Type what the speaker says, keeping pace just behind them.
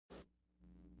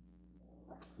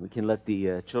We can let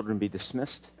the children be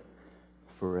dismissed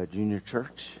for junior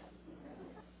church.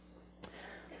 I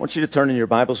want you to turn in your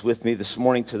Bibles with me this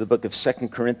morning to the book of 2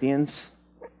 Corinthians,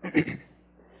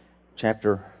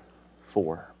 chapter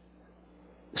 4.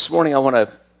 This morning I want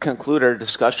to conclude our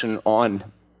discussion on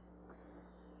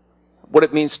what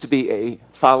it means to be a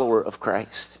follower of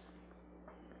Christ.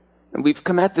 And we've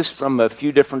come at this from a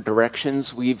few different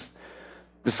directions. We've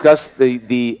discussed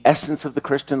the essence of the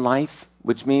Christian life,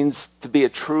 which means to be a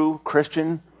true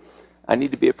Christian, I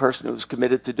need to be a person who's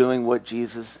committed to doing what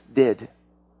Jesus did.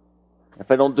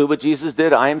 If I don't do what Jesus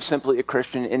did, I am simply a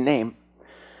Christian in name.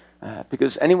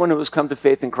 Because anyone who has come to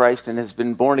faith in Christ and has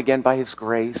been born again by His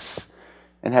grace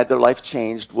and had their life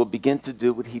changed will begin to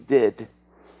do what He did.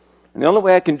 And the only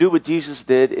way I can do what Jesus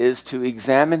did is to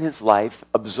examine His life,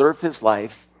 observe His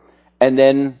life, and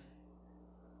then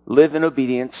live in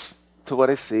obedience to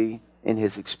what I see in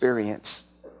His experience.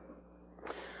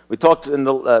 We talked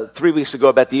 3 weeks ago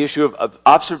about the issue of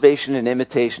observation and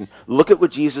imitation. Look at what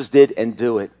Jesus did and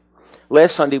do it.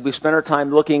 Last Sunday, we spent our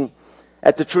time looking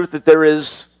at the truth that there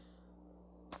is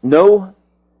no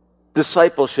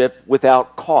discipleship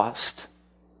without cost.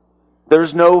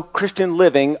 There's no Christian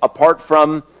living apart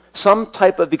from some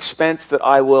type of expense that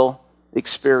I will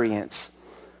experience.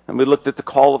 And we looked at the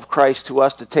call of Christ to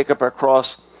us to take up our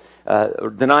cross, or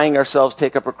denying ourselves,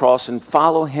 take up our cross and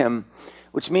follow Him,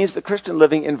 which means that Christian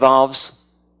living involves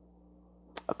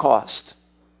a cost.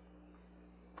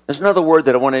 There's another word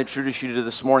that I want to introduce you to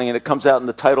this morning, and it comes out in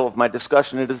the title of my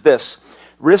discussion. It is this: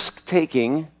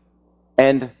 risk-taking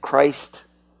and Christ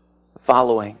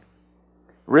following.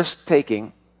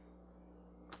 Risk-taking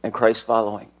and Christ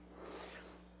following.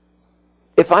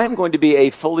 If I am going to be a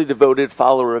fully devoted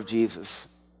follower of Jesus,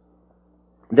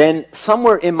 then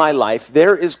somewhere in my life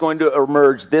there is going to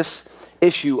emerge this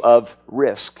issue of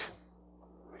risk.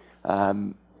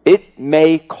 It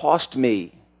may cost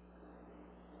me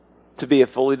to be a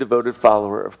fully devoted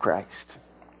follower of Christ.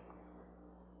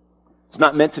 It's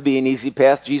not meant to be an easy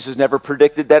path. Jesus never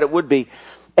predicted that it would be.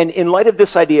 And in light of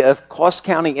this idea of cost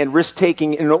counting and risk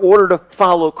taking in order to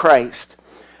follow Christ,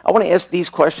 I want to ask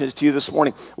these questions to you this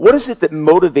morning. What is it that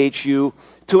motivates you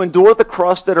to endure the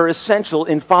cross that are essential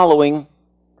in following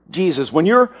Jesus? When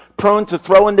you're prone to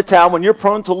throw in the towel, when you're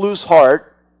prone to lose heart,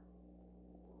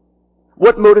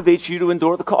 what motivates you to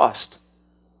endure the cost?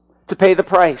 To pay the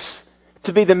price?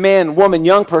 To be the man, woman,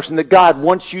 young person that God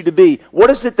wants you to be?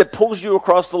 What is it that pulls you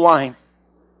across the line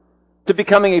to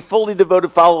becoming a fully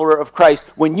devoted follower of Christ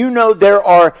when you know there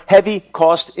are heavy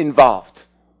costs involved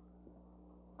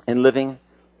in living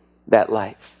that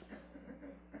life?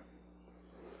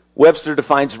 Webster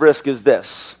defines risk as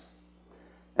this.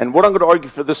 And what I'm going to argue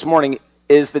for this morning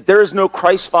is that there is no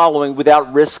Christ following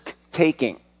without risk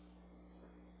taking.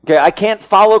 Okay, I can't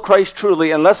follow Christ truly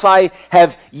unless I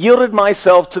have yielded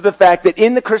myself to the fact that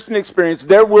in the Christian experience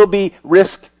there will be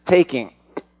risk taking.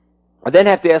 I then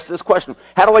have to ask this question: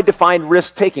 how do I define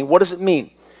risk taking? What does it mean?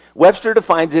 Webster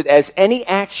defines it as any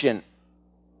action,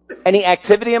 any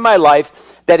activity in my life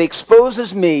that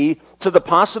exposes me to the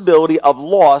possibility of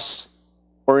loss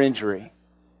or injury.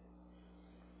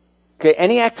 Okay,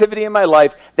 any activity in my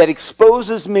life that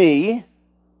exposes me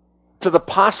to the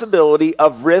possibility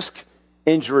of risk,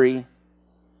 injury,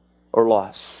 or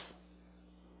loss.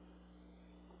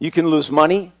 You can lose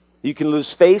money, you can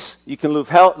lose face, you can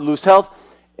lose health.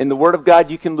 In the Word of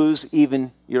God, you can lose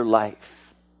even your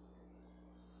life.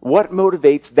 What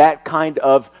motivates that kind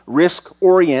of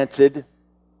risk-oriented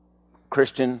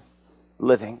Christian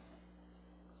living?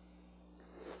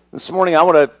 This morning, I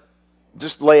want to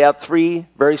just lay out 3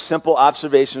 very simple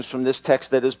observations from this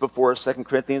text that is before us, 2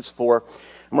 Corinthians 4.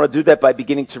 I'm going to do that by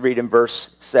beginning to read in verse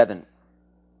 7.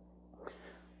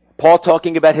 Paul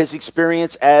talking about his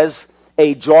experience as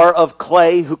a jar of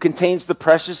clay who contains the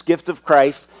precious gift of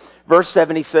Christ. Verse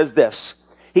 7, he says this.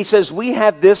 He says, we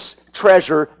have this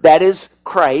treasure, that is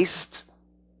Christ,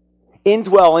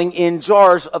 indwelling in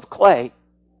jars of clay,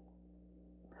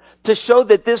 to show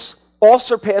that this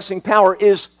all-surpassing power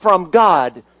is from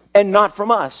God and not from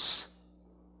us.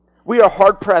 We are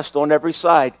hard-pressed on every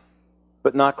side,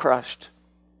 but not crushed.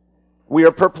 We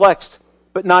are perplexed,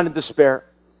 but not in despair.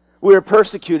 We are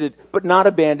persecuted, but not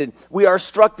abandoned. We are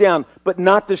struck down, but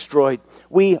not destroyed.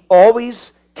 We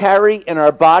always carry in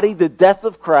our body the death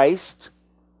of Christ,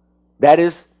 that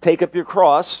is, take up your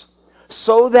cross,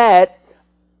 so that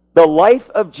the life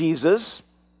of Jesus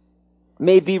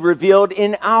may be revealed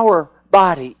in our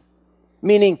body.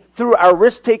 Meaning, through our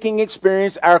risk-taking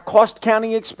experience, our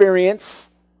cost-counting experience,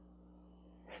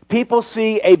 people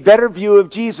see a better view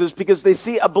of Jesus because they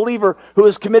see a believer who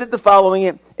is committed to following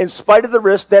Him in spite of the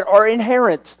risks that are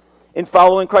inherent in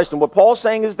following Christ. And what Paul's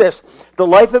saying is this: the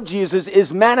life of Jesus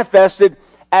is manifested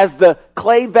as the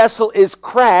clay vessel is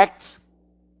cracked.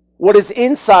 What is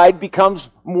inside becomes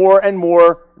more and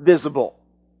more visible.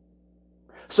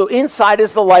 So inside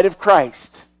is the light of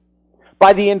Christ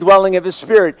by the indwelling of His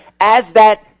Spirit. As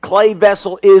that clay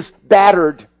vessel is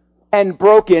battered and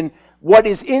broken, what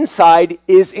is inside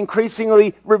is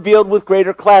increasingly revealed with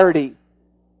greater clarity.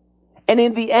 And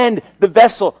in the end, the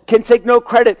vessel can take no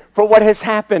credit for what has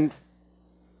happened.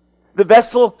 The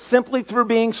vessel, simply through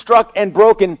being struck and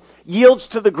broken, yields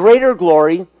to the greater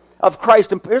glory of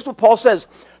Christ. And here's what Paul says: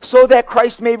 so that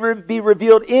Christ may be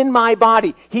revealed in my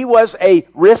body. He was a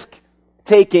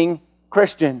risk-taking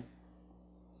Christian.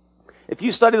 If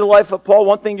you study the life of Paul,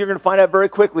 one thing you're going to find out very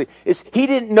quickly is he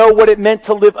didn't know what it meant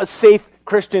to live a safe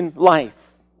Christian life.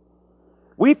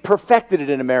 We've perfected it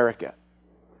in America.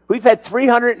 We've had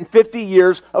 350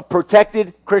 years of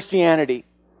protected Christianity.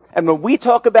 And when we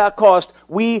talk about cost,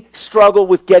 we struggle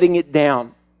with getting it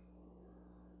down.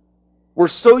 We're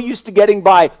so used to getting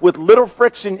by with little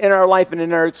friction in our life and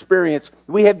in our experience.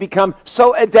 We have become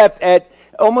so adept at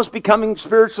almost becoming,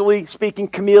 spiritually speaking,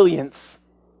 chameleons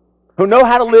who know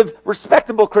how to live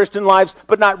respectable Christian lives,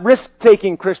 but not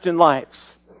risk-taking Christian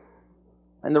lives.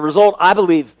 And the result, I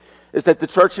believe, is that the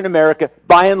church in America,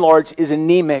 by and large, is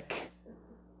anemic.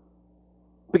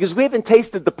 Because we haven't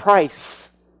tasted the price.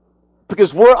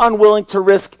 Because we're unwilling to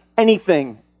risk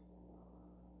anything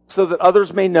so that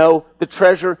others may know the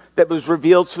treasure that was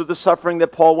revealed through the suffering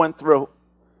that Paul went through.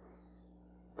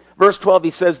 Verse 12,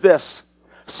 he says this: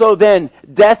 so then,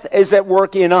 death is at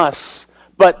work in us,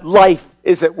 but life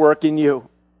is at work in you.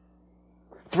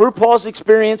 Through Paul's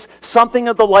experience, something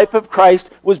of the life of Christ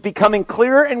was becoming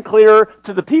clearer and clearer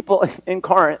to the people in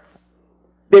Corinth.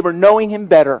 They were knowing Him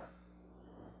better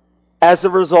as a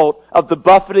result of the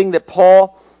buffeting that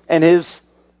Paul and his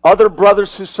other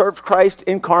brothers who served Christ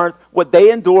in Corinth, what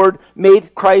they endured,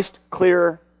 made Christ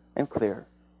clearer and clearer.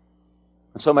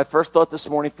 And so my first thought this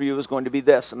morning for you is going to be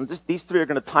this, and these three are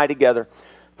going to tie together.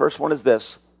 First one is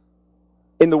this: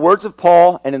 in the words of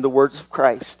Paul and in the words of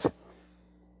Christ,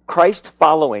 Christ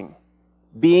following,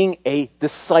 being a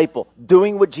disciple,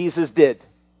 doing what Jesus did,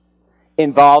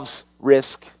 involves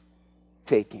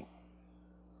risk-taking.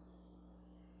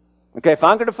 Okay, if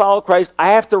I'm going to follow Christ,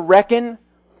 I have to reckon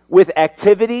with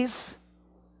activities,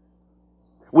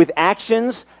 with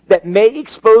actions that may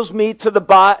expose me to the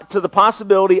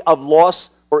possibility of loss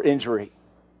or injury.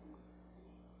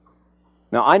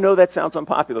 Now, I know that sounds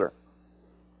unpopular,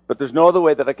 but there's no other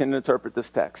way that I can interpret this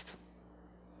text.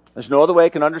 There's no other way I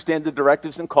can understand the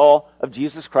directives and call of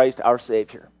Jesus Christ, our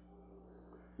Savior,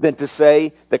 than to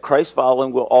say that Christ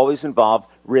following will always involve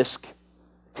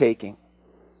risk-taking.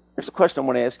 Here's a question I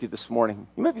want to ask you this morning.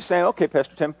 You might be saying, okay,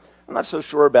 Pastor Tim, I'm not so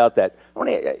sure about that.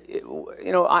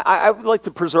 I would like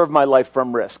to preserve my life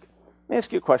from risk. Let me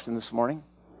ask you a question this morning.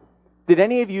 Did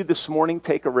any of you this morning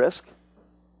take a risk?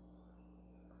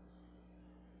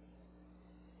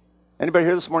 Anybody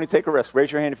here this morning take a risk?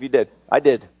 Raise your hand if you did. I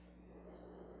did.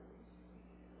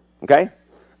 Okay?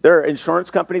 There are insurance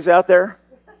companies out there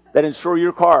that insure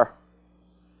your car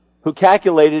who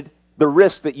calculated the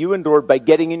risk that you endured by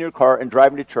getting in your car and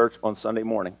driving to church on Sunday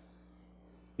morning.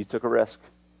 You took a risk.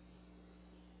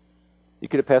 You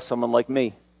could have passed someone like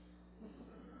me.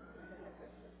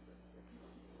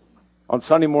 On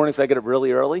Sunday mornings, I get up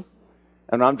really early,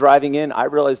 and when I'm driving in, I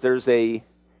realize there's a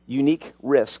unique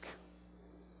risk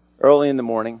early in the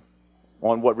morning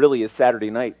on what really is Saturday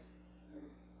night.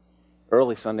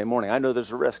 Early Sunday morning. I know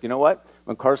there's a risk. You know what?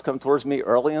 When cars come towards me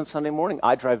early on Sunday morning,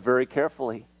 I drive very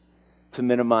carefully to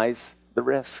minimize the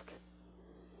risk.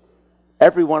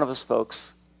 Every one of us,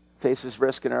 folks, faces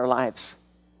risk in our lives.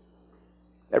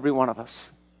 Every one of us.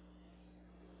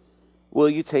 Will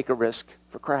you take a risk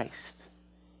for Christ?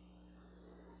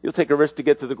 You'll take a risk to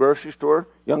get to the grocery store.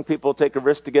 Young people take a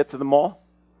risk to get to the mall,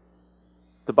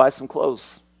 to buy some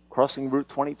clothes, crossing Route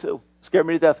 22. Scared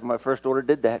me to death when my first daughter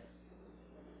did that.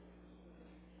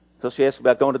 So she asked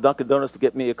about going to Dunkin' Donuts to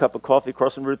get me a cup of coffee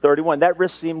crossing Route 31. That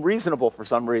risk seemed reasonable for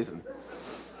some reason.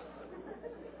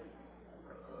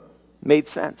 Made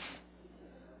sense.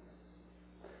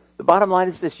 The bottom line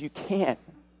is this: you can't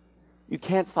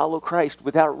follow Christ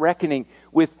without reckoning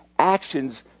with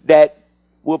actions that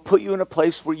will put you in a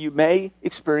place where you may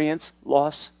experience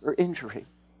loss or injury.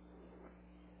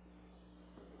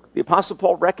 The Apostle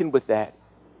Paul reckoned with that.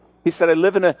 He said, I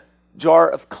live in a jar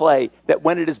of clay that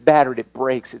when it is battered, it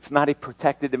breaks. It's not a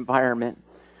protected environment.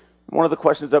 One of the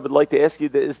questions I would like to ask you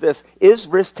is this: is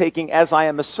risk-taking, as I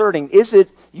am asserting, is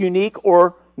it unique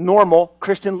or normal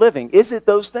Christian living? Is it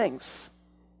those things?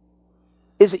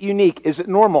 Is it unique? Is it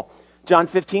normal? John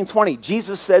 15:20,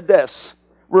 Jesus said this,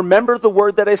 "Remember the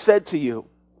word that I said to you.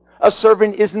 A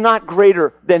servant is not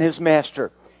greater than his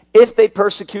master. If they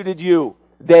persecuted you,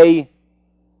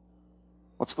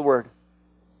 what's the word?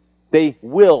 They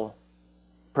will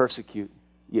persecute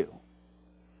you."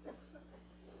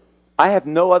 I have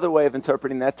no other way of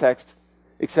interpreting that text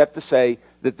except to say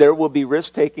that there will be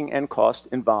risk-taking and cost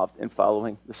involved in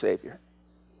following the Savior.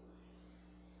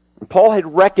 And Paul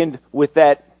had reckoned with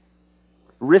that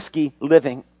risky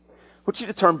living. I want you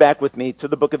to turn back with me to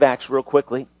the book of Acts real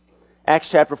quickly. Acts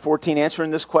chapter 14, answering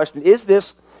this question, is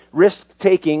this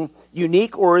risk-taking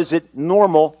unique or is it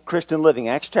normal Christian living?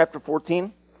 Acts chapter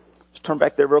 14, just turn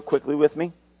back there real quickly with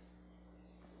me.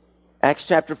 Acts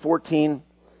chapter 14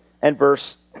 and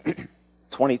verse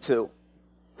 22.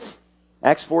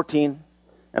 Acts 14,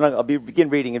 and I'll begin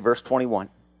reading in verse 21.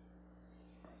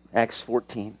 Acts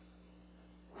 14.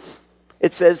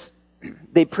 It says,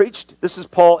 they preached, this is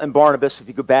Paul and Barnabas, if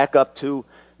you go back up to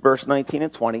verse 19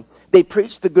 and 20. They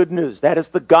preached the good news, that is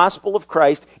the gospel of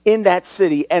Christ, in that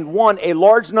city and won a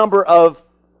large number of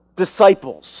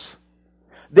disciples.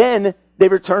 Then they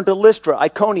returned to Lystra,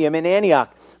 Iconium, and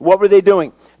Antioch. What were they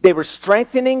doing? They were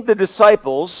strengthening the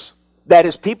disciples, that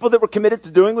is, people that were committed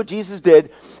to doing what Jesus did,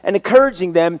 and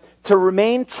encouraging them to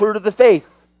remain true to the faith.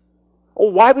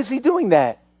 Well, why was he doing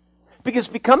that? Because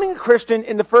becoming a Christian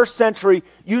in the first century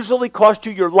usually cost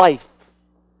you your life.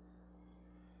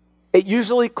 It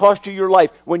usually cost you your life.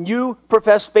 When you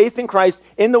profess faith in Christ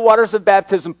in the waters of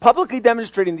baptism, publicly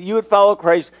demonstrating that you would follow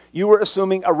Christ, you were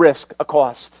assuming a risk, a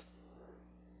cost.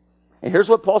 And here's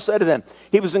what Paul said to them.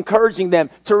 He was encouraging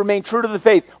them to remain true to the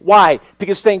faith. Why?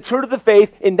 Because staying true to the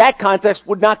faith in that context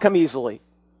would not come easily.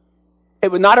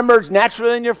 It would not emerge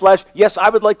naturally in your flesh. Yes, I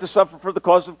would like to suffer for the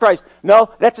cause of Christ. No,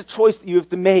 that's a choice that you have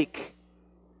to make.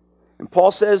 And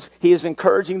Paul says he is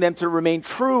encouraging them to remain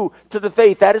true to the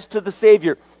faith. That is to the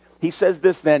Savior. He says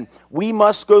this then, we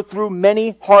must go through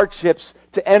many hardships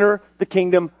to enter the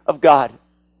kingdom of God.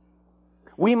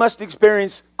 We must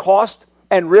experience cost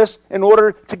and risk in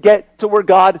order to get to where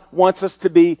God wants us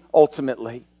to be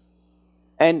ultimately.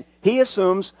 And he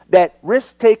assumes that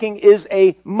risk-taking is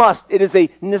a must. It is a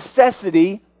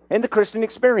necessity in the Christian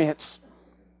experience.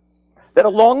 That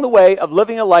along the way of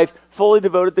living a life fully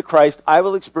devoted to Christ, I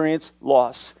will experience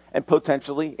loss and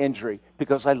potentially injury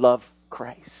because I love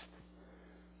Christ.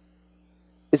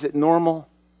 Is it normal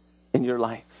in your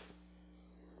life?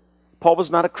 Paul was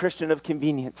not a Christian of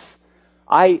convenience.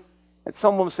 And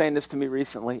someone was saying this to me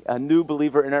recently, a new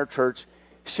believer in our church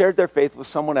shared their faith with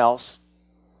someone else,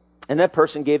 and that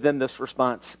person gave them this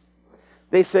response.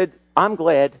 They said, I'm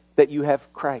glad that you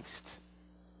have Christ,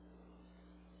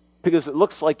 because it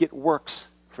looks like it works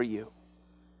for you.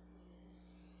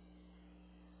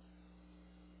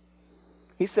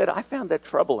 He said, I found that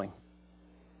troubling.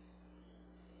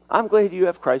 I'm glad you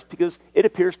have Christ because it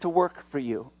appears to work for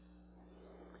you.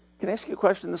 Can I ask you a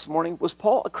question this morning? Was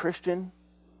Paul a Christian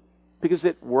because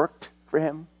it worked for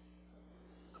him?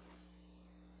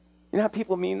 You know how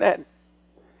people mean that?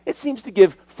 It seems to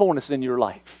give fullness in your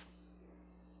life.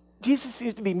 Jesus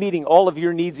seems to be meeting all of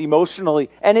your needs emotionally,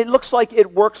 and it looks like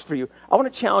it works for you. I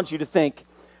want to challenge you to think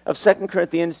of 2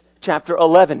 Corinthians chapter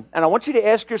 11, and I want you to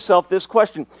ask yourself this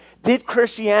question. Did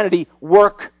Christianity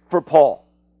work for Paul?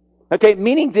 Okay,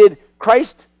 meaning did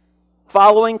Christ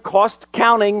following,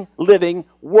 cost-counting living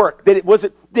work? Did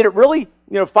it really,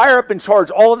 fire up and charge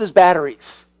all of his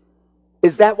batteries?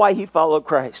 Is that why he followed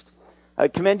Christ? I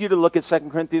commend you to look at 2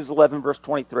 Corinthians 11, verse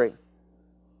 23.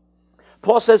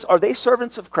 Paul says, are they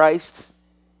servants of Christ?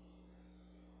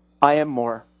 I am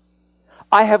more.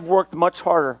 I have worked much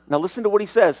harder. Now listen to what he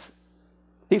says.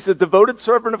 He's a devoted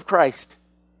servant of Christ.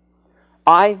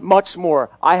 I much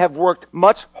more. I have worked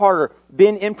much harder,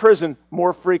 been in prison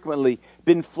more frequently,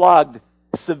 been flogged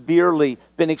severely,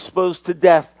 been exposed to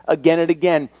death again and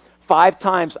again. 5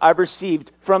 times I've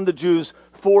received from the Jews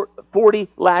 40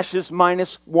 lashes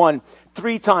minus 1.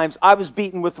 3 times I was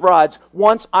beaten with rods.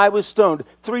 Once I was stoned.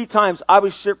 3 times I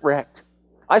was shipwrecked.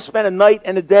 I spent a night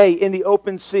and a day in the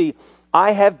open sea.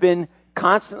 I have been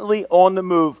constantly on the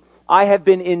move. I have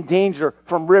been in danger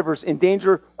from rivers, in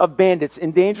danger of bandits,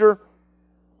 in danger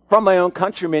from my own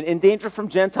countrymen, in danger from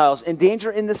Gentiles, in danger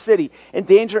in the city, in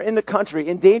danger in the country,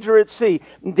 in danger at sea,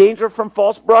 in danger from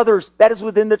false brothers, that is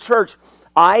within the church.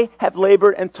 I have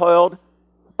labored and toiled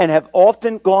and have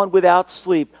often gone without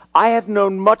sleep. I have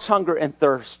known much hunger and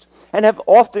thirst and have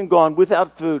often gone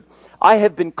without food. I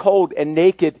have been cold and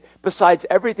naked besides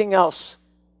everything else.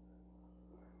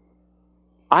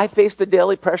 I face the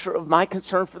daily pressure of my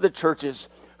concern for the churches.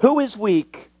 Who is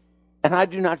weak and I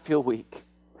do not feel weak?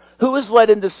 Who is led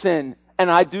into sin,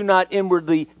 and I do not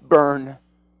inwardly burn?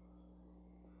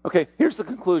 Okay, here's the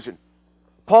conclusion.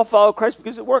 Paul followed Christ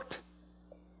because it worked.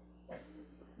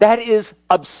 That is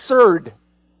absurd.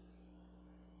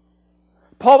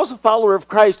 Paul was a follower of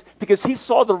Christ because he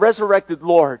saw the resurrected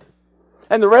Lord.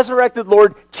 And the resurrected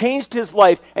Lord changed his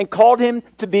life and called him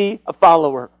to be a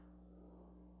follower.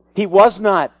 He was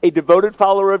not a devoted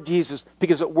follower of Jesus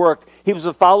because it worked. He was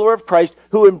a follower of Christ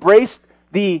who embraced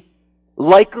the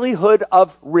likelihood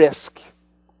of risk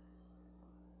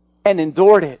and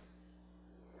endured it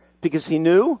because he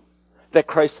knew that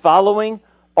Christ following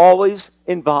always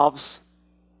involves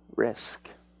risk.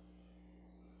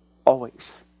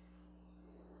 Always.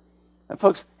 And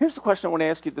folks, here's the question I want to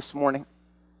ask you this morning.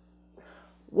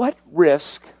 What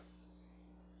risk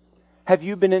have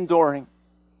you been enduring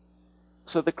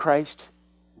so that Christ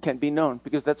can be known?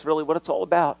 Because that's really what it's all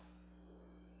about.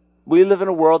 We live in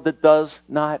a world that does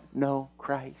not know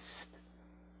Christ.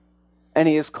 And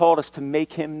he has called us to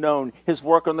make him known, his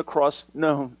work on the cross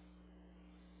known.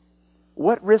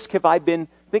 What risk have I been,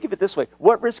 think of it this way,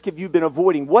 what risk have you been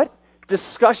avoiding? What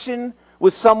discussion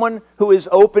with someone who is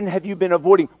open have you been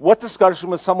avoiding? What discussion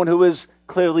with someone who is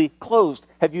clearly closed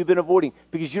have you been avoiding?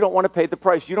 Because you don't want to pay the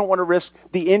price. You don't want to risk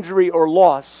the injury or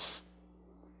loss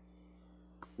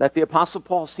that the Apostle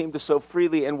Paul seemed to so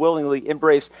freely and willingly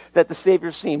embrace, that the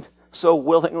Savior seemed so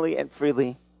willingly and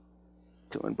freely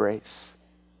to embrace.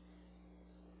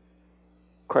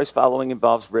 Christ following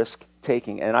involves risk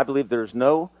taking, and I believe there is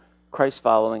no Christ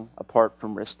following apart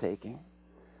from risk taking.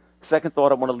 Second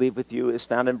thought I want to leave with you is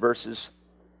found in verses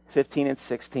 15 and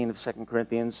 16 of 2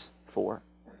 Corinthians 4.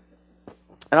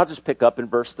 And I'll just pick up in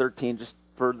verse 13 just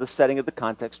for the setting of the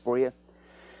context for you.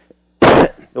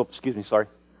 Oh, excuse me, sorry.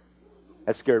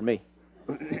 That scared me.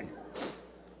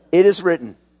 It is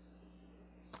written,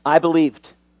 I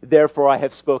believed, therefore I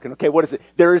have spoken. Okay, what is it?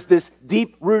 There is this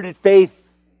deep-rooted faith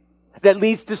that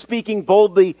leads to speaking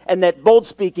boldly, and that bold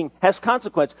speaking has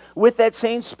consequence. With that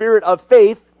same spirit of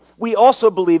faith, we also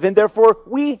believe, and therefore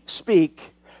we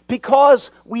speak,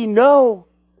 because we know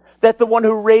that the one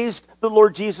who raised the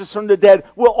Lord Jesus from the dead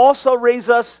will also raise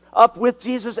us up with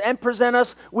Jesus and present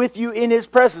us with you in his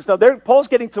presence. Now, Paul's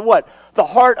getting to what? The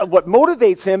heart of what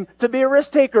motivates him to be a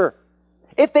risk taker.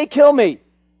 If they kill me,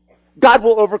 God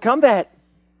will overcome that.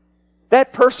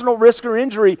 That personal risk or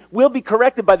injury will be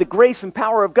corrected by the grace and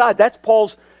power of God. That's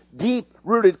Paul's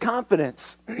deep-rooted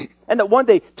confidence. And that one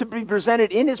day to be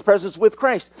presented in his presence with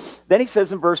Christ. Then he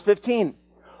says in verse 15,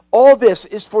 all this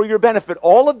is for your benefit.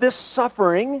 All of this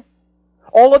suffering,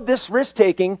 all of this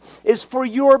risk-taking is for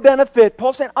your benefit.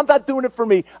 Paul's saying, I'm not doing it for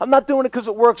me. I'm not doing it because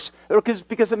it works or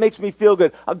because it makes me feel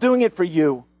good. I'm doing it for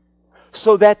you,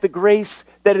 so that the grace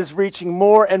that is reaching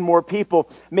more and more people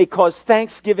may cause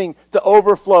thanksgiving to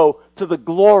overflow to the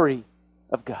glory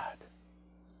of God.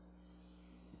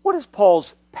 What is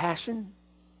Paul's passion?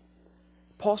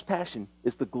 Paul's passion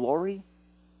is the glory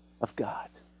of God.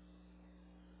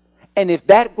 And if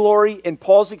that glory in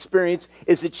Paul's experience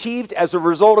is achieved as a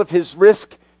result of his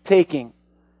risk-taking,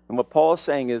 and what Paul is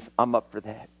saying is, I'm up for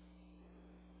that.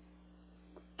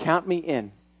 Count me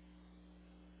in.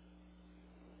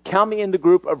 Count me in the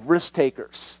group of risk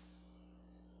takers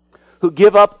who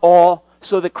give up all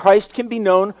so that Christ can be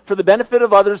known for the benefit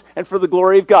of others and for the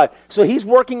glory of God. So he's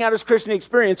working out his Christian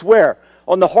experience where?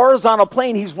 On the horizontal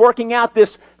plane, he's working out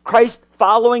this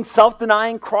Christ-following,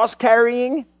 self-denying,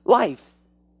 cross-carrying life.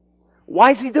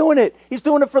 Why is he doing it? He's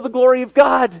doing it for the glory of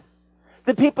God.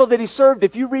 The people that he served,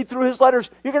 if you read through his letters,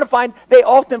 you're going to find they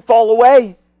often fall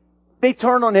away. They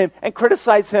turn on him and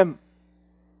criticize him.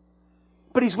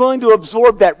 But he's willing to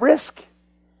absorb that risk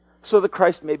so that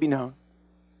Christ may be known.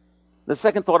 The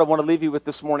second thought I want to leave you with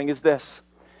this morning is this.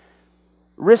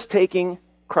 Risk-taking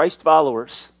Christ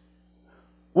followers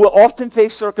will often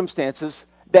face circumstances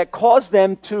that cause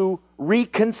them to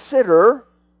reconsider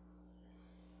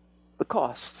the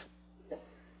cost.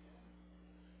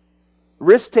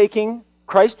 Risk-taking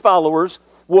Christ followers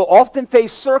will often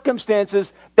face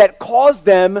circumstances that cause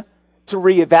them to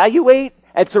reevaluate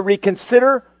and to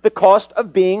reconsider the cost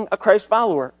of being a Christ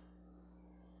follower.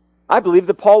 I believe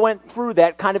that Paul went through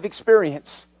that kind of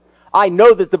experience. I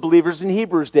know that the believers in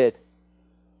Hebrews did.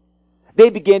 They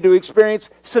began to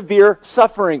experience severe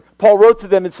suffering. Paul wrote to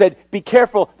them and said, be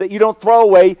careful that you don't throw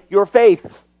away your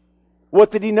faith.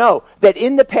 What did he know? That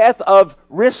in the path of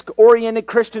risk-oriented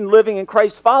Christian living and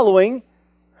Christ following,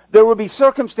 there will be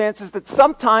circumstances that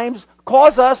sometimes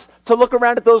cause us to look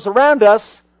around at those around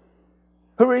us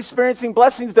who are experiencing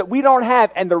blessings that we don't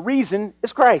have, and the reason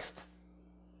is Christ.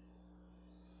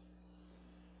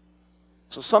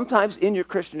 So sometimes in your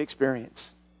Christian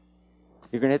experience,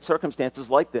 you're going to hit circumstances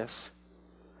like this.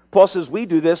 Paul says we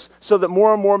do this so that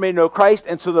more and more may know Christ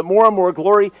and so that more and more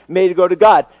glory may go to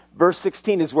God. Verse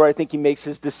 16 is where I think he makes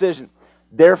his decision.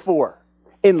 Therefore,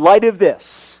 in light of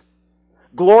this,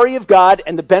 glory of God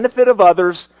and the benefit of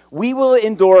others, we will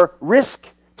endure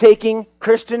risk-taking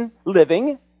Christian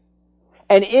living,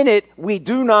 and in it we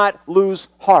do not lose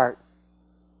heart.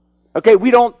 Okay,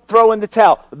 we don't throw in the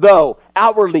towel, though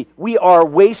outwardly we are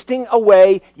wasting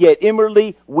away, yet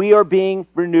inwardly we are being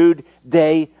renewed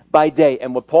day by day.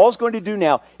 And what Paul's going to do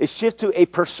now is shift to a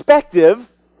perspective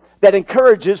that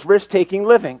encourages risk-taking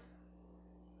living.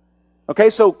 Okay,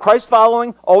 so Christ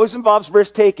following always involves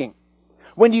risk-taking.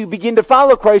 When you begin to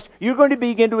follow Christ, you're going to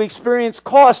begin to experience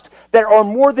costs that are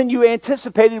more than you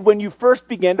anticipated when you first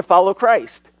began to follow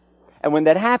Christ. And when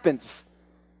that happens,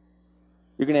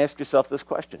 you're going to ask yourself this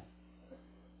question.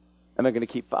 Am I going to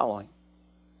keep following?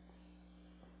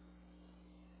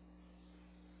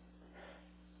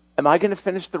 Am I going to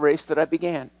finish the race that I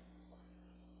began?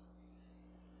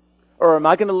 Or am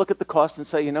I going to look at the cost and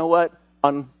say, you know what?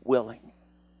 Unwilling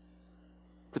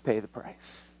to pay the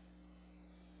price.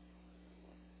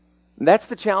 And that's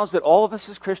the challenge that all of us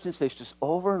as Christians face just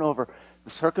over and over. The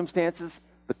circumstances,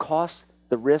 the cost,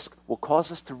 the risk will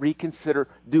cause us to reconsider,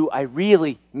 do I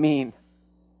really mean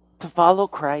to follow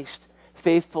Christ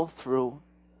faithful through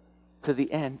to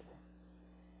the end?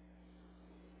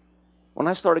 When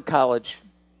I started college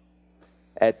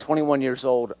at 21 years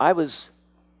old, if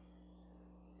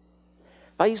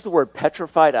I use the word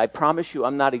petrified, I promise you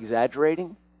I'm not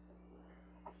exaggerating.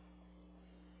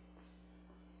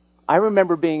 I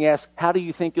remember being asked, how do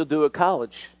you think you'll do at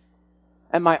college?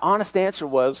 And my honest answer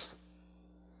was,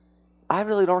 I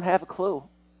really don't have a clue.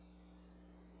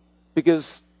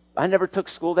 Because I never took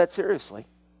school that seriously.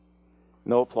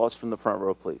 No applause from the front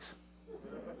row, please.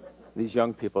 These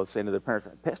young people are saying to their parents,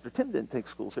 Pastor Tim didn't take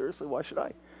school seriously, why should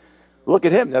I? Look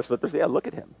at him, that's what they're saying. Yeah, look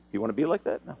at him. You want to be like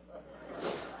that? No.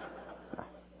 No.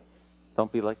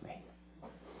 Don't be like me.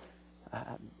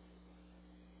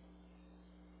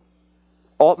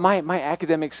 All my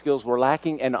academic skills were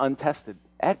lacking and untested,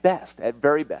 at best, at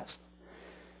very best.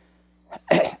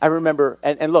 I remember,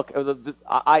 and look,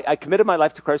 I committed my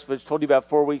life to Christ, which I told you about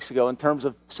 4 weeks ago, in terms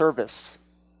of service.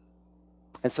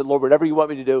 And said, Lord, whatever you want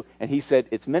me to do. And he said,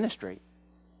 it's ministry.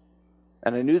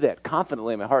 And I knew that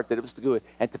confidently in my heart that it was to do it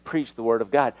and to preach the word of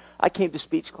God. I came to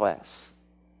speech class.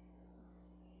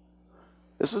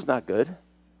 This was not good.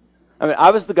 I mean, I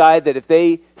was the guy that if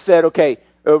they said, okay,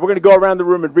 we're going to go around the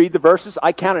room and read the verses,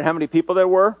 I counted how many people there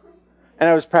were, and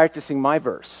I was practicing my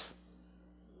verse.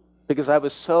 Because I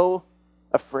was so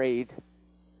afraid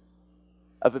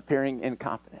of appearing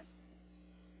incompetent.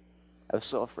 I was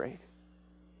so afraid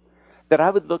that I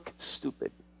would look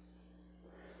stupid.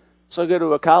 So I go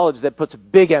to a college that puts a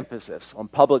big emphasis on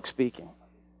public speaking.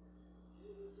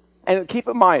 And keep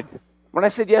in mind, when I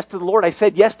said yes to the Lord, I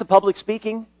said yes to public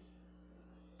speaking,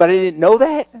 but I didn't know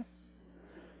that.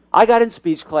 I got in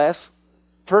speech class,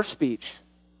 first speech,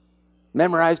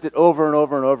 memorized it over and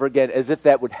over and over again as if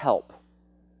that would help.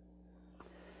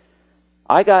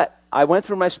 I went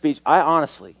through my speech. I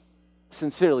honestly,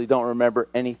 sincerely don't remember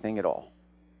anything at all.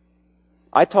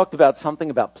 I talked about something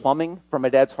about plumbing from my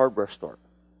dad's hardware store.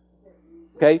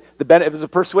 Okay? It was a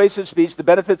persuasive speech, the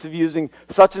benefits of using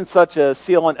such and such a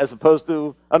sealant as opposed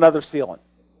to another sealant.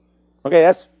 Okay,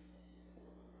 that's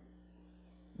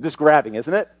just grabbing,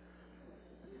 isn't it?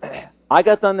 I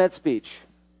got done that speech.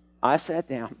 I sat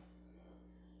down.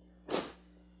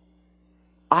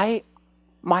 My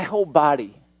whole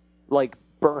body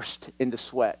burst into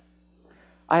sweat.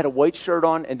 I had a white shirt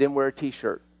on and didn't wear a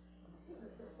t-shirt.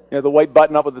 You know, the white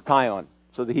button up with the tie on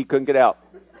so that he couldn't get out.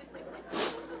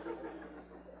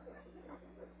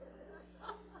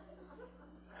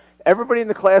 Everybody in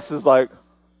the class is like,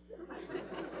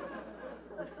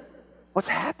 what's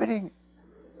happening?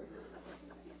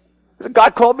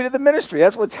 God called me to the ministry.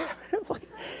 That's what's happening. Like,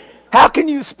 how can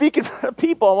you speak in front of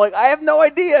people? I'm like, I have no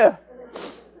idea.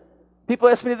 People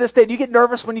ask me to this day, do you get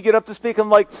nervous when you get up to speak? I'm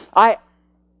like,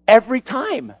 every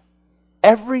time.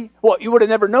 You would have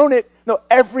never known it. No,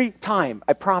 every time,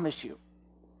 I promise you.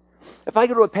 If I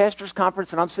go to a pastor's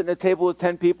conference and I'm sitting at a table with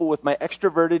 10 people with my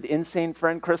extroverted, insane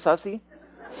friend, Chris Hussey,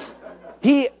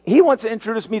 he wants to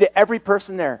introduce me to every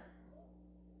person there.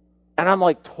 And I'm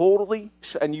like totally,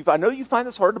 I know you find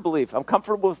this hard to believe. I'm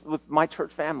comfortable with my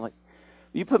church family.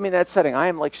 You put me in that setting, I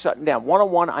am like shutting down.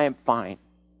 One-on-one, I am fine.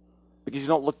 Because you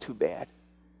don't look too bad.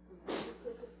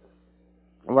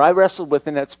 And what I wrestled with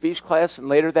in that speech class and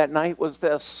later that night was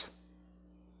this.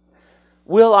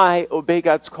 Will I obey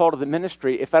God's call to the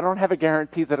ministry if I don't have a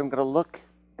guarantee that I'm going to look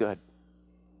good?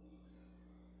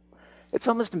 It's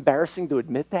almost embarrassing to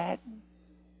admit that.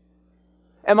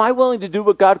 Am I willing to do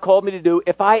what God called me to do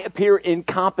if I appear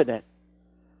incompetent?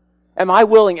 Am I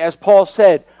willing, as Paul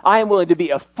said, I am willing to be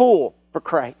a fool for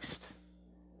Christ?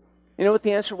 You know what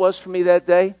the answer was for me that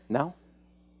day? No.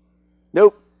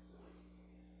 Nope.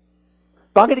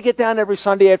 If I'm going to get down every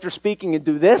Sunday after speaking and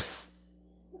do this,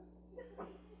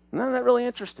 I'm not really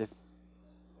interested.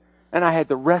 And I had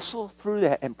to wrestle through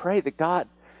that and pray that God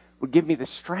would give me the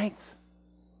strength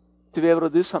to be able to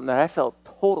do something that I felt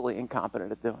totally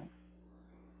incompetent at doing.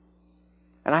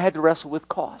 And I had to wrestle with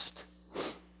cost.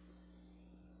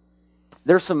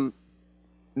 There's some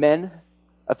men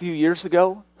a few years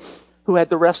ago who had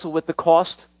to wrestle with the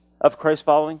cost of Christ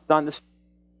following. Don, this.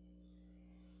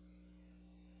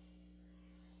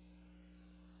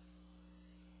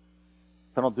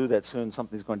 If I don't do that soon,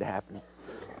 something's going to happen.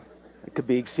 It could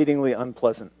be exceedingly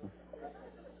unpleasant.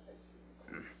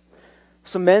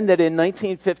 Some men that in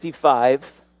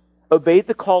 1955 obeyed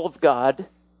the call of God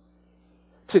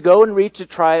to go and reach a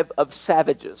tribe of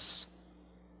savages.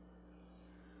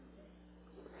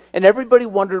 And everybody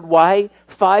wondered why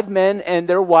 5 men and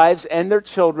their wives and their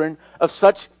children of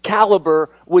such caliber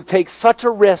would take such a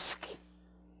risk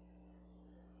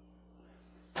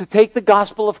to take the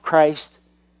gospel of Christ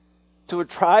to a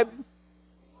tribe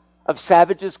of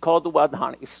savages called the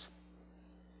Waodani.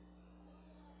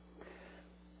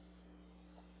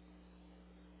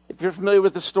 If you're familiar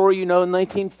with the story, you know in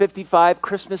 1955,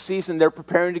 Christmas season, they're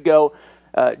preparing to go.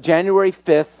 January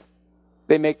 5th,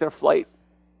 they make their flight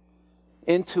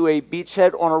into a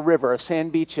beachhead on a river, a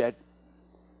sand beachhead,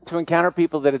 to encounter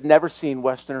people that had never seen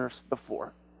Westerners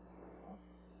before.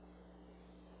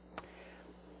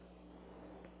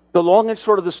 The long and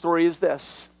short of the story is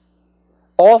this.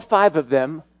 All 5 of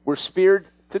them were speared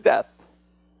to death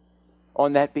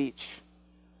on that beach.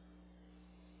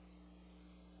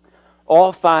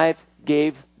 All 5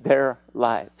 gave their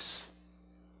lives.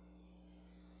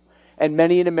 And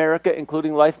many in America,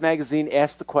 including Life magazine,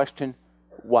 asked the question,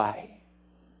 why?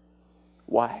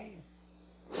 Why?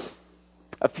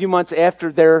 A few months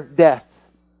after their death,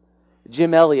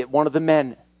 Jim Elliot, one of the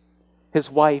men, his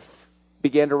wife,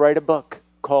 began to write a book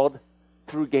called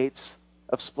Through Gates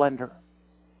of Splendor.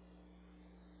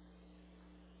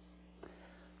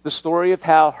 The story of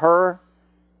how her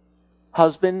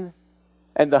husband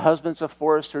and the husbands of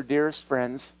 4 of her dearest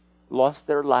friends lost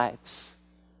their lives,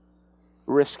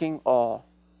 risking all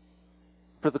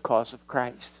for the cause of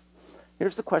Christ.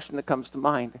 Here's the question that comes to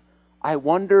mind. I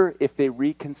wonder if they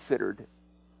reconsidered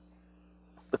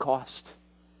the cost.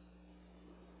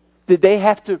 Did they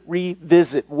have to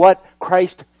revisit what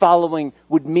Christ following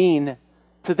would mean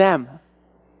to them?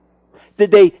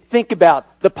 Did they think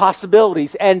about the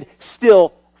possibilities and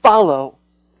still follow?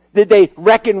 Did they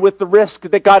reckon with the risk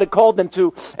that God had called them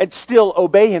to and still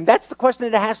obey Him? That's the question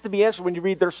that has to be answered when you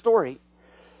read their story.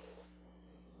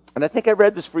 And I think I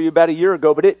read this for you about a year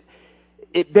ago, but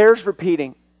it bears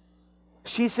repeating.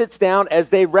 She sits down as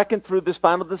they reckon through this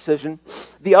final decision.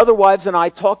 The other wives and I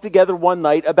talked together one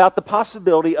night about the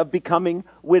possibility of becoming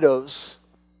widows.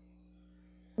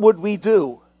 Would we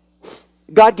do?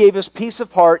 God gave us peace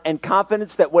of heart and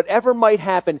confidence that whatever might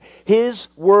happen, His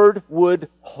word would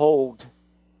hold.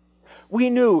 We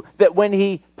knew that when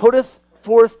He putteth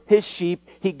forth His sheep,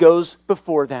 He goes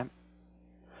before them.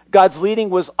 God's leading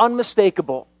was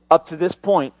unmistakable up to this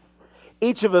point.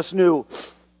 Each of us knew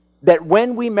that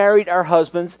when we married our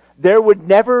husbands, there would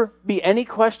never be any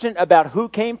question about who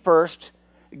came first.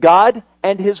 God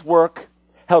and His work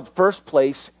held first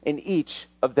place in each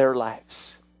of their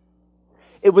lives.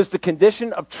 It was the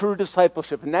condition of true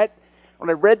discipleship. And that, when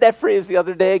I read that phrase the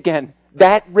other day again,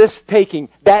 that risk-taking,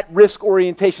 that risk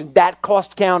orientation, that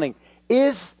cost counting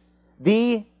is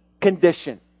the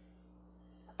condition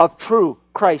of true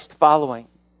Christ following.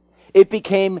 It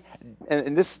became,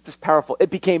 and this is powerful, it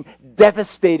became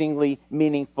devastatingly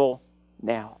meaningful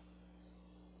now.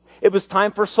 It was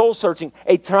time for soul searching,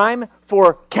 a time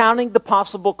for counting the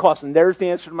possible costs. And there's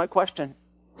the answer to my question.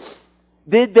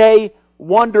 Did they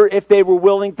wonder if they were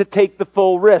willing to take the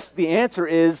full risk? The answer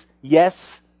is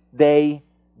yes, they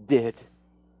did.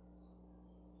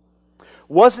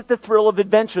 Was it the thrill of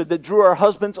adventure that drew our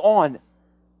husbands on?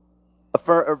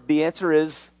 The answer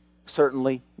is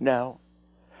certainly no.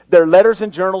 Their letters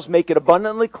and journals make it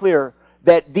abundantly clear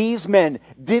that these men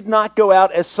did not go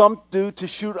out as some do to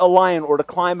shoot a lion or to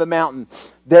climb a mountain.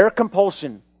 Their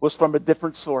compulsion was from a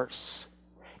different source.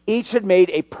 Each had made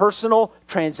a personal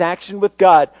transaction with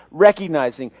God,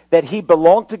 recognizing that he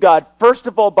belonged to God, first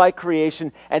of all by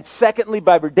creation, and secondly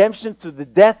by redemption through the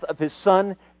death of His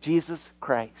Son, Jesus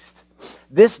Christ.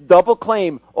 This double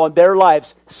claim on their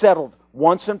lives settled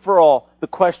once and for all the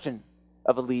question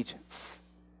of allegiance.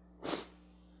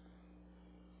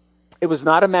 It was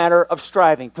not a matter of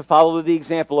striving to follow the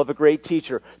example of a great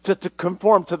teacher. To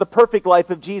conform to the perfect life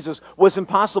of Jesus was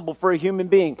impossible for a human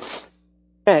being.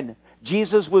 And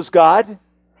Jesus was God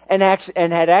and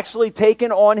had actually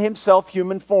taken on himself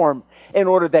human form in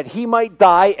order that he might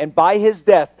die and by his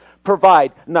death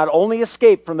provide not only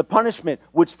escape from the punishment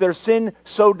which their sin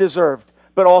so deserved,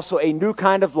 but also a new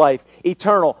kind of life,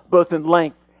 eternal both in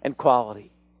length and quality.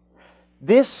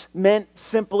 This meant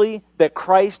simply that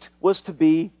Christ was to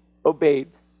be obeyed.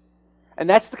 And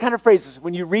that's the kind of phrases,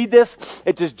 when you read this,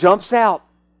 it just jumps out.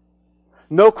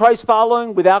 No Christ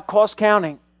following without cost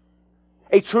counting.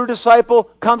 A true disciple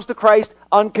comes to Christ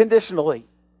unconditionally.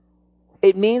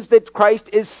 It means that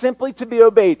Christ is simply to be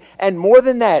obeyed. And more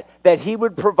than that, that he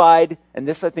would provide, and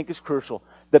this I think is crucial,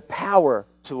 the power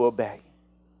to obey.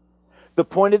 The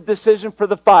point of decision for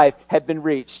the 5 had been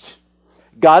reached.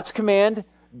 God's command,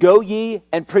 go ye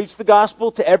and preach the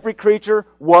gospel to every creature,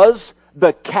 was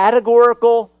the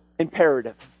categorical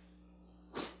imperative.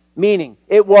 Meaning,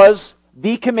 it was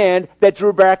the command that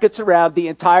drew brackets around the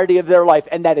entirety of their life.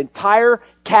 And that entire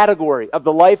category of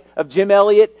the life of Jim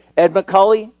Elliot, Ed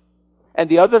McCully, and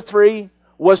the other 3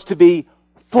 was to be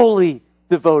fully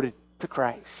devoted to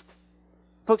Christ.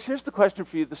 Folks, here's the question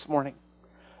for you this morning.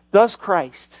 Does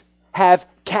Christ have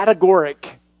categoric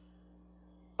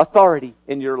authority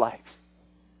in your life?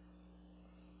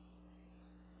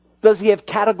 Does he have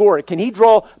categoric? Can he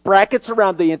draw brackets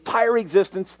around the entire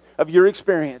existence of your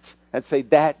experience and say,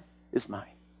 that is mine?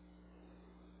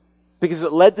 Because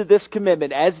it led to this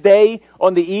commitment. As they,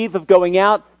 on the eve of going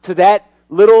out to that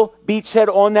little beachhead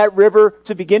on that river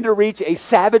to begin to reach a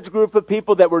savage group of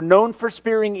people that were known for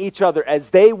spearing each other, as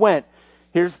they went,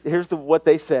 here's what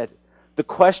they said. The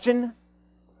question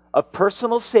of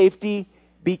personal safety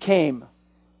became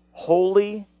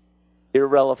wholly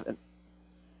irrelevant.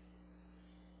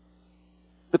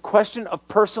 The question of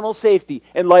personal safety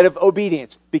in light of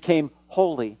obedience became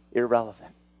wholly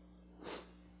irrelevant.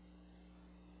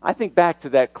 I think back to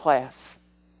that class.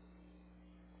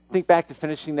 Think back to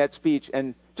finishing that speech,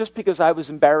 and just because I was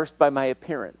embarrassed by my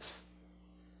appearance,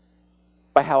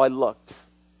 by how I looked,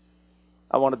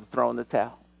 I wanted to throw in the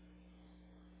towel.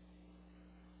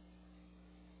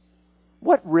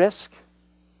 What risk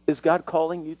is God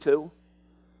calling you to?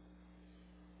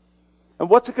 And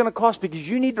what's it going to cost? Because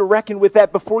you need to reckon with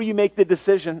that before you make the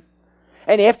decision.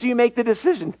 And after you make the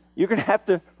decision, you're going to have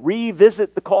to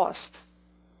revisit the cost.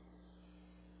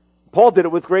 Paul did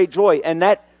it with great joy. And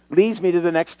that leads me to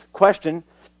the next question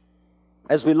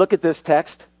as we look at this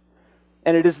text.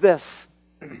 And it is this.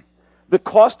 The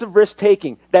cost of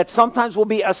risk-taking, that sometimes will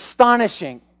be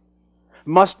astonishing,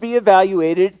 must be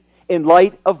evaluated in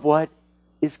light of what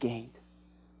is gained.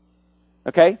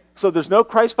 Okay? So there's no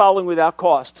Christ following without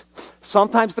cost.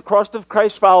 Sometimes the cost of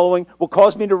Christ following will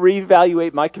cause me to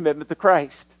reevaluate my commitment to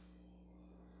Christ.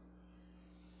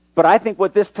 But I think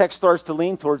what this text starts to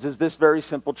lean towards is this very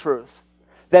simple truth.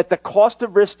 That the cost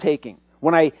of risk-taking,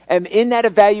 when I am in that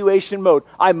evaluation mode,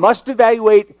 I must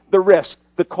evaluate the risk,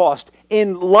 the cost,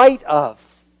 in light of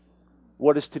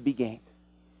what is to be gained.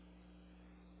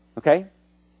 Okay?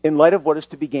 In light of what is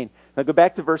to be gained. Now go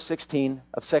back to verse 16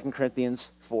 of 2 Corinthians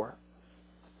 4.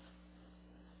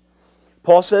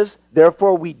 Paul says,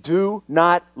 therefore we do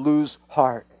not lose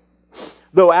heart.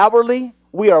 Though outwardly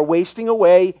we are wasting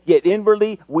away, yet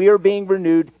inwardly we are being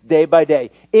renewed day by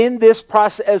day. In this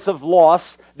process of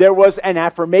loss, there was an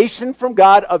affirmation from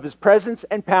God of his presence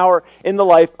and power in the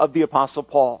life of the Apostle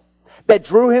Paul that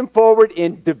drew him forward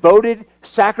in devoted,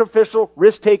 sacrificial,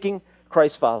 risk-taking,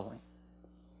 Christ-following.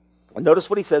 And notice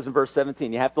what he says in verse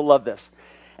 17. You have to love this.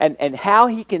 And how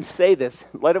he can say this,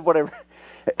 in light of what I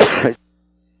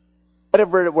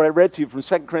read to you from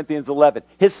 2 Corinthians 11,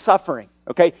 his suffering.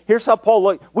 Okay, here's how Paul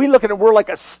looked. We look at it, we're like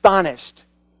astonished.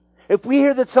 If we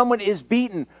hear that someone is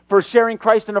beaten for sharing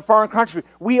Christ in a foreign country,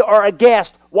 we are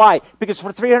aghast. Why? Because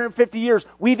for 350 years,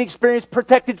 we've experienced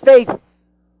protected faith.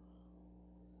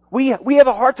 We have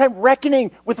a hard time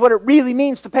reckoning with what it really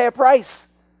means to pay a price.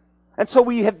 And so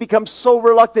we have become so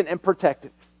reluctant and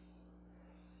protective.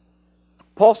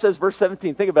 Paul says, verse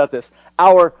 17, think about this.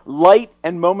 Our light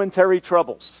and momentary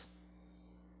troubles.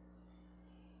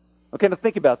 Okay, now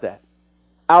think about that.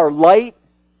 Our light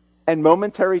and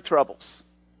momentary troubles.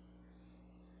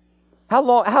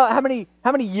 How many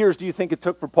years do you think it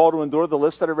took for Paul to endure the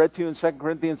list that I read to you in 2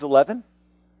 Corinthians 11?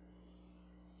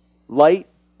 Light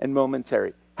and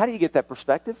momentary. How do you get that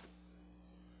perspective?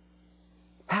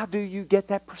 How do you get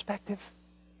that perspective?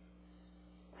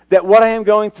 That what I am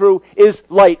going through is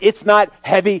light. It's not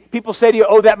heavy. People say to you,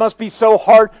 oh, that must be so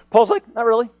hard. Paul's like, not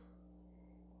really.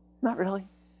 Not really.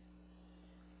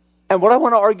 And what I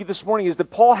want to argue this morning is that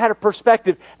Paul had a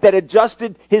perspective that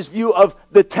adjusted his view of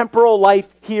the temporal life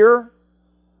here,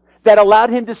 that allowed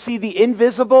him to see the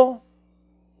invisible,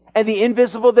 and the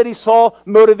invisible that he saw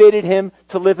motivated him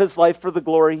to live his life for the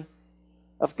glory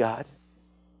of God.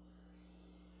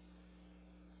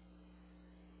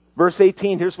 Verse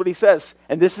 18, here's what he says,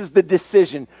 and this is the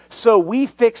decision. So we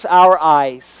fix our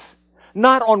eyes,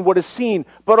 not on what is seen,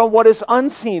 but on what is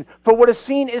unseen. For what is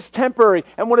seen is temporary,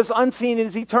 and what is unseen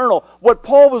is eternal. What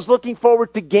Paul was looking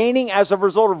forward to gaining as a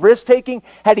result of risk-taking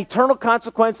had eternal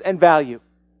consequence and value.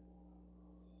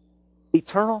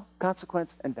 Eternal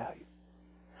consequence and value.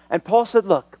 And Paul said,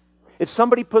 look, if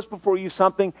somebody puts before you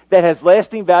something that has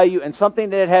lasting value and something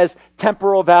that has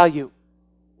temporal value,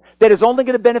 that is only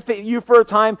going to benefit you for a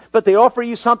time, but they offer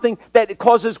you something that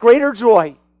causes greater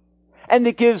joy and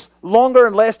that gives longer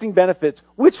and lasting benefits,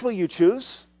 which will you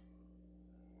choose?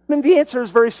 I mean, the answer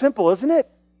is very simple, isn't it?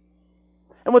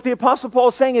 And what the Apostle Paul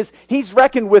is saying is he's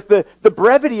reckoned with the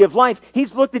brevity of life.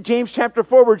 He's looked at James chapter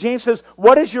 4 where James says,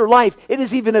 what is your life? It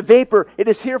is even a vapor. It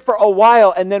is here for a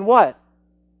while, and then what?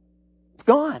 It's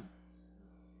gone.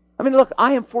 I mean, look,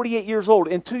 I am 48 years old.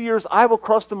 In 2 years, I will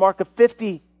cross the mark of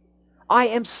 50. I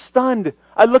am stunned.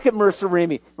 I look at Marissa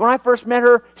Ramey. When I first met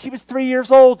her, she was 3 years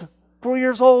old, 4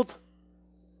 years old.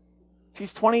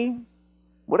 She's 20,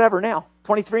 whatever now,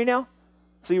 23 now.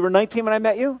 So you were 19 when I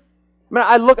met you? I mean,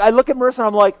 I look at Marissa and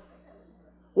I'm like,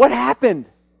 what happened?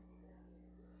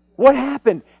 What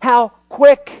happened? How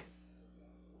quick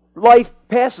life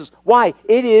passes. Why?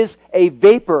 It is a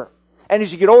vapor. And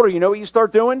as you get older, you know what you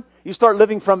start doing? You start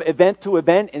living from event to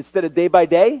event instead of day by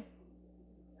day.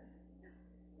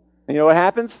 And you know what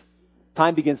happens?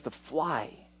 Time begins to fly.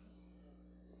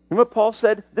 You know what Paul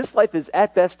said? This life is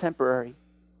at best temporary.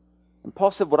 And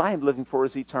Paul said, what I am living for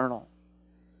is eternal.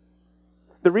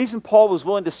 The reason Paul was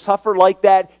willing to suffer like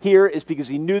that here is because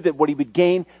he knew that what he would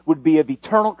gain would be of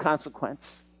eternal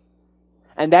consequence.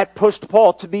 And that pushed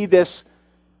Paul to be this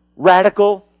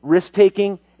radical,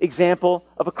 risk-taking example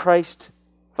of a Christ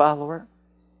follower.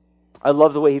 I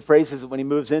love the way he phrases it when he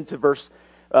moves into verse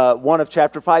 1 of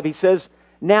chapter 5. He says,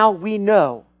 now we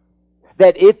know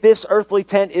that if this earthly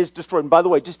tent is destroyed, and by the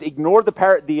way, just ignore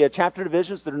the chapter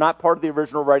divisions that are not part of the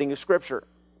original writing of Scripture.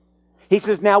 He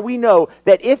says, now we know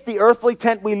that if the earthly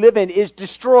tent we live in is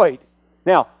destroyed.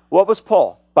 Now, what was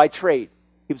Paul by trade?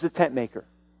 He was a tent maker.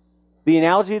 The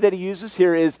analogy that he uses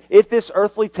here is if this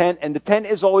earthly tent, and the tent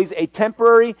is always a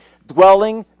temporary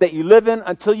dwelling that you live in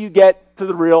until you get to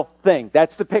the real thing.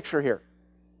 That's the picture here.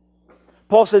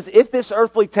 Paul says, if this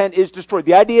earthly tent is destroyed,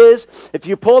 the idea is if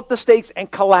you pull up the stakes and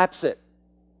collapse it,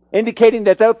 indicating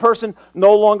that that person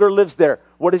no longer lives there,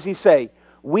 what does he say?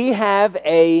 We have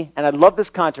and I love this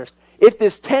contrast, if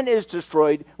this tent is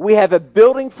destroyed, we have a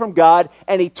building from God,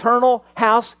 an eternal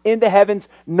house in the heavens,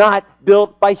 not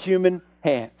built by human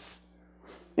hands.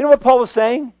 You know what Paul was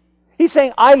saying? He's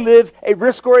saying, I live a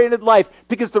risk-oriented life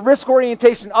because the risk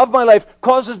orientation of my life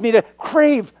causes me to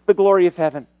crave the glory of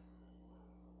heaven.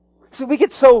 So we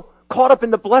get so caught up in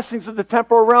the blessings of the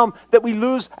temporal realm that we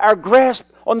lose our grasp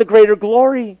on the greater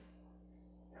glory.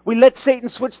 We let Satan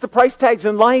switch the price tags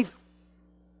in life.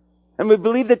 And we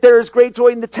believe that there is great joy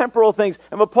in the temporal things.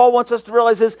 And what Paul wants us to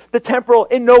realize is the temporal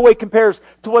in no way compares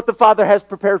to what the Father has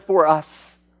prepared for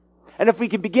us. And if we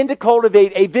can begin to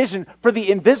cultivate a vision for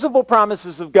the invisible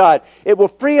promises of God, it will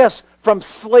free us from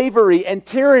slavery and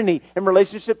tyranny in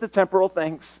relationship to temporal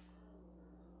things.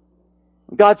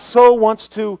 God so wants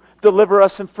to deliver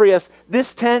us and free us.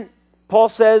 This tent, Paul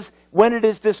says, when it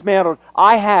is dismantled,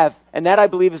 I have, and that I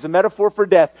believe is a metaphor for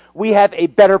death, we have a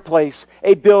better place,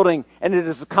 a building, and it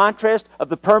is a contrast of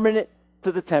the permanent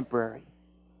to the temporary.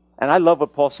 And I love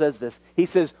what Paul says this. He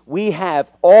says, we have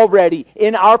already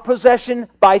in our possession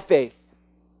by faith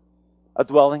a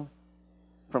dwelling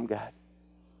from God.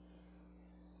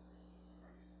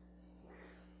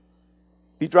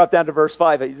 If you drop down to verse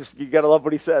 5, you got to love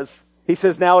what he says. He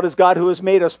says, now it is God who has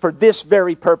made us for this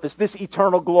very purpose, this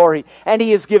eternal glory. And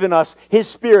he has given us his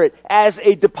Spirit as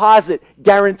a deposit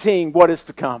guaranteeing what is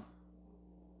to come.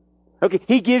 Okay,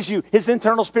 he gives you his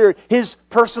internal spirit, his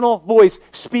personal voice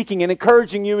speaking and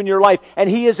encouraging you in your life. And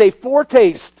he is a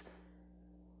foretaste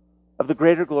of the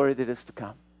greater glory that is to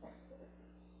come.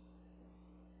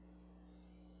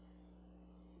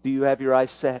 Do you have your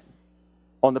eyes set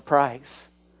on the prize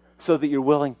so that you're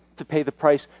willing to pay the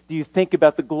price? Do you think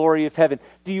about the glory of heaven?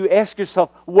 Do you ask yourself,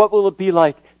 what will it be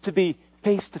like to be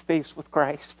face to face with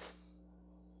Christ?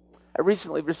 I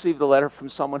recently received a letter from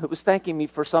someone who was thanking me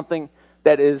for something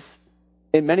that is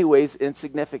in many ways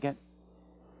insignificant.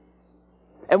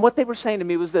 And what they were saying to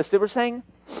me was this. They were saying,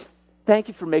 thank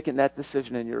you for making that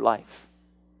decision in your life.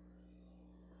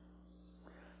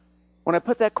 when I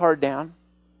put that card down,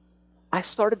 I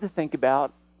started to think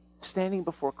about standing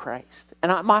before Christ.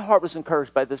 And my heart was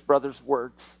encouraged by this brother's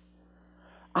words.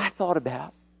 I thought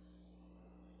about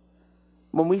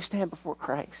when we stand before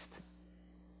Christ,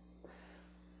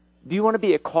 do you want to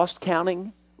be a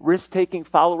cost-counting, risk-taking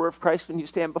follower of Christ when you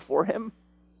stand before Him?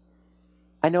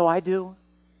 I know I do.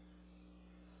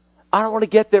 I don't want to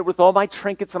get there with all my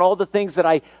trinkets and all the things that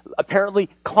I apparently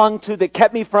clung to that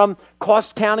kept me from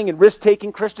cost-counting and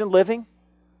risk-taking Christian living.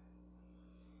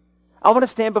 I want to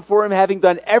stand before Him having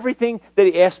done everything that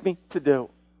He asked me to do.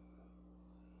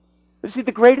 You see,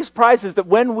 the greatest prize is that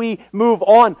when we move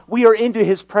on, we are into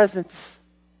His presence.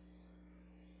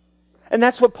 And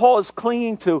that's what Paul is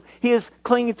clinging to. He is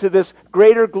clinging to this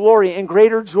greater glory and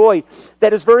greater joy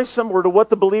that is very similar to what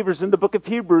the believers in the book of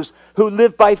Hebrews who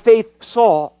lived by faith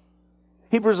saw.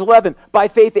 Hebrews 11, by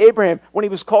faith Abraham, when he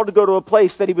was called to go to a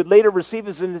place that he would later receive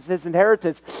as his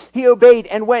inheritance, he obeyed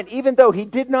and went, even though he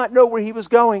did not know where he was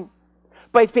going.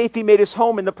 By faith he made his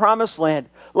home in the promised land,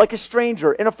 like a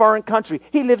stranger in a foreign country.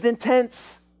 He lived in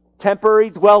tents, temporary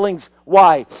dwellings.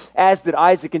 Why? As did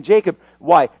Isaac and Jacob.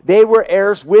 Why? They were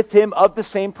heirs with him of the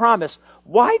same promise.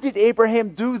 Why did Abraham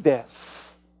do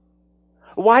this?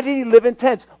 Why did he live in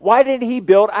tents? Why didn't he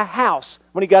build a house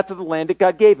when he got to the land that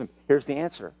God gave him? Here's the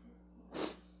answer.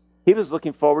 He was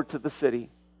looking forward to the city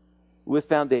with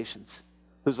foundations,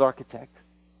 whose architect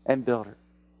and builder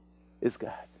is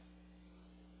God.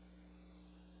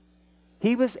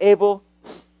 He was able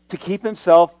to keep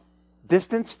himself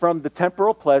distanced from the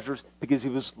temporal pleasures because he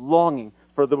was longing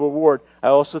for the reward. I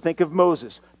also think of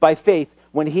Moses. By faith,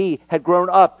 when he had grown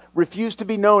up, refused to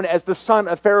be known as the son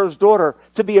of Pharaoh's daughter,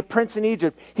 to be a prince in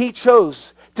Egypt. He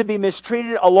chose to be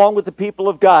mistreated along with the people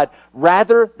of God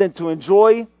rather than to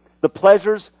enjoy the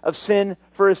pleasures of sin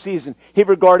for a season. He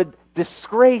regarded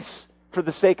disgrace for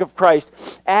the sake of Christ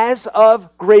as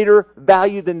of greater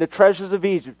value than the treasures of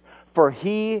Egypt, for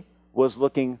he was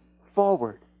looking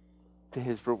forward to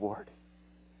his reward.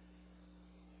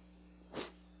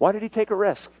 Why did he take a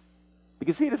risk?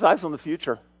 Because he had his eyes on the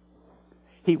future.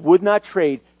 He would not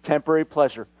trade temporary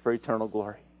pleasure for eternal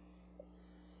glory.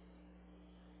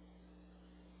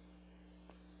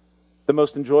 The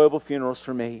most enjoyable funerals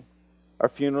for me are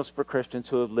funerals for Christians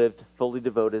who have lived fully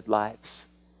devoted lives.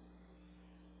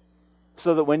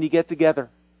 So that when you get together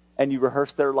and you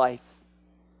rehearse their life,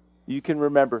 you can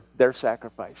remember their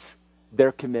sacrifice,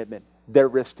 their commitment, their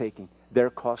risk-taking,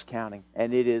 their cost-counting.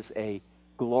 And it is a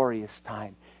glorious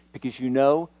time because you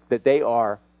know that they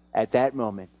are, at that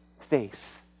moment,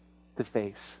 face to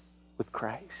face with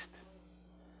Christ.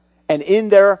 And in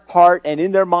their heart and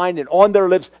in their mind and on their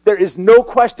lips, there is no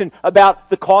question about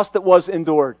the cost that was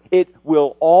endured. It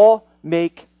will all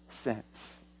make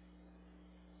sense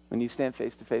when you stand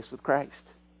face to face with Christ.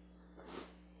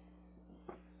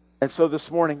 And so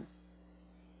this morning,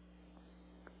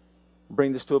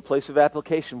 bring this to a place of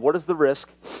application. What is the risk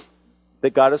that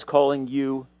God is calling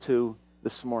you to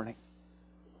this morning?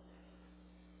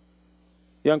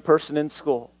 Young person in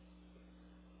school,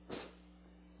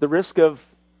 the risk of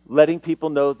letting people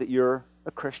know that you're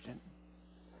a Christian.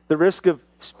 The risk of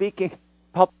speaking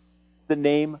publicly the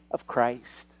name of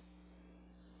Christ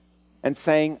and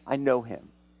saying, I know Him.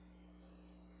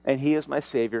 And He is my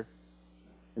Savior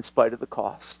in spite of the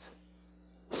cost.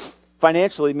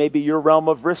 Financially, maybe your realm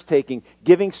of risk-taking,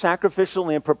 giving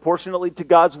sacrificially and proportionately to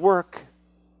God's work.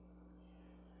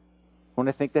 When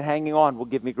I think that hanging on will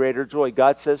give me greater joy,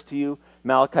 God says to you,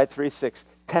 Malachi 3:6,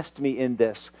 test me in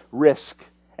this, risk,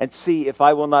 and see if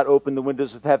I will not open the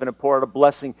windows of heaven and pour out a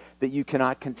blessing that you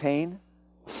cannot contain.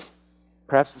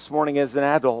 Perhaps this morning as an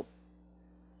adult,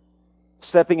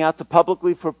 stepping out to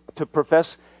publicly to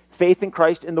profess faith in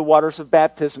Christ in the waters of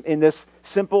baptism, in this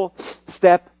simple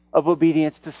step of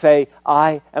obedience to say,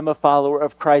 I am a follower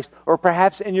of Christ. Or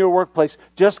perhaps in your workplace,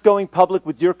 just going public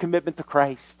with your commitment to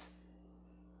Christ.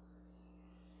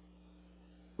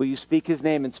 Will you speak His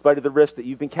name in spite of the risk that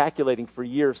you've been calculating for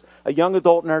years? A young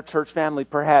adult in our church family,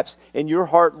 perhaps, in your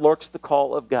heart lurks the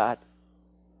call of God.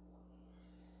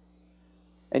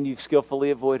 And you've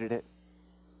skillfully avoided it.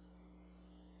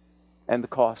 And the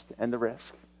cost and the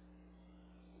risk.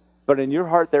 But in your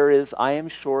heart there is, I am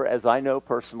sure, as I know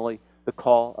personally, the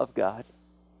call of God,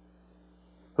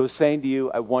 who is saying to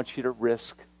you, I want you to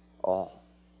risk all.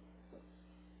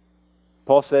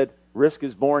 Paul said, risk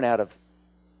is born out of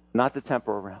not the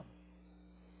temporal realm,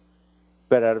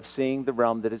 but out of seeing the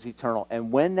realm that is eternal.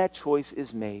 And when that choice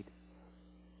is made,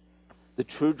 the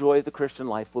true joy of the Christian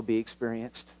life will be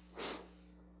experienced.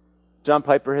 John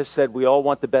Piper has said, we all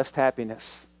want the best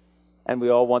happiness, and we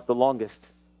all want the longest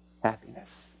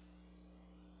happiness.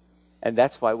 And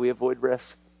that's why we avoid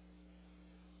risk.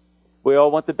 We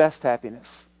all want the best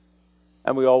happiness.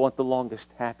 And we all want the longest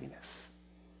happiness.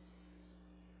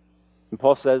 And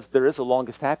Paul says there is a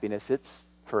longest happiness. It's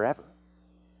forever.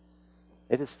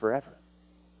 It is forever.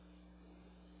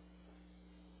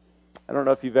 I don't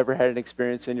know if you've ever had an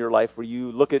experience in your life where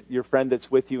you look at your friend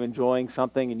that's with you enjoying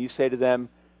something and you say to them,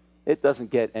 it doesn't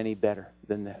get any better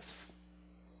than this.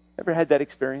 Ever had that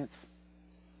experience?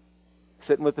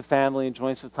 Sitting with the family,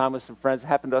 enjoying some time with some friends. It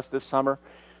happened to us this summer.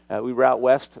 We were out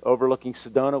west overlooking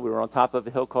Sedona. We were on top of a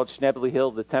hill called Schnebly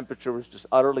Hill. The temperature was just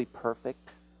utterly perfect.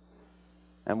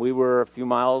 And we were a few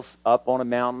miles up on a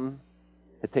mountain,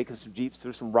 had taken some jeeps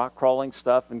through some rock crawling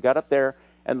stuff, and got up there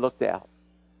and looked out.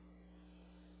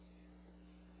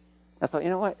 I thought, you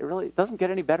know what? It really doesn't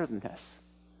get any better than this.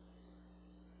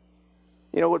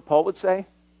 You know what Paul would say?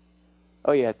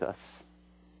 Oh, yeah, it does.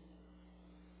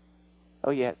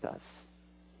 Oh, yeah, it does.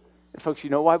 And folks, you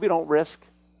know why we don't risk?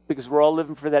 Because we're all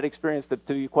living for that experience that,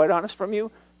 to be quite honest from you,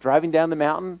 driving down the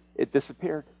mountain, it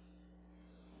disappeared.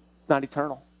 It's not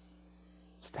eternal.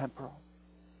 It's temporal.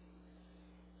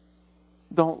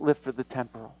 Don't live for the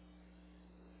temporal.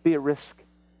 Be a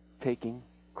risk-taking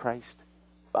Christ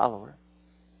follower.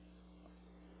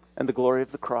 And the glory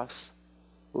of the cross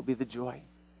will be the joy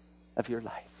of your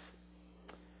life.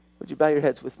 Would you bow your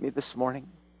heads with me this morning?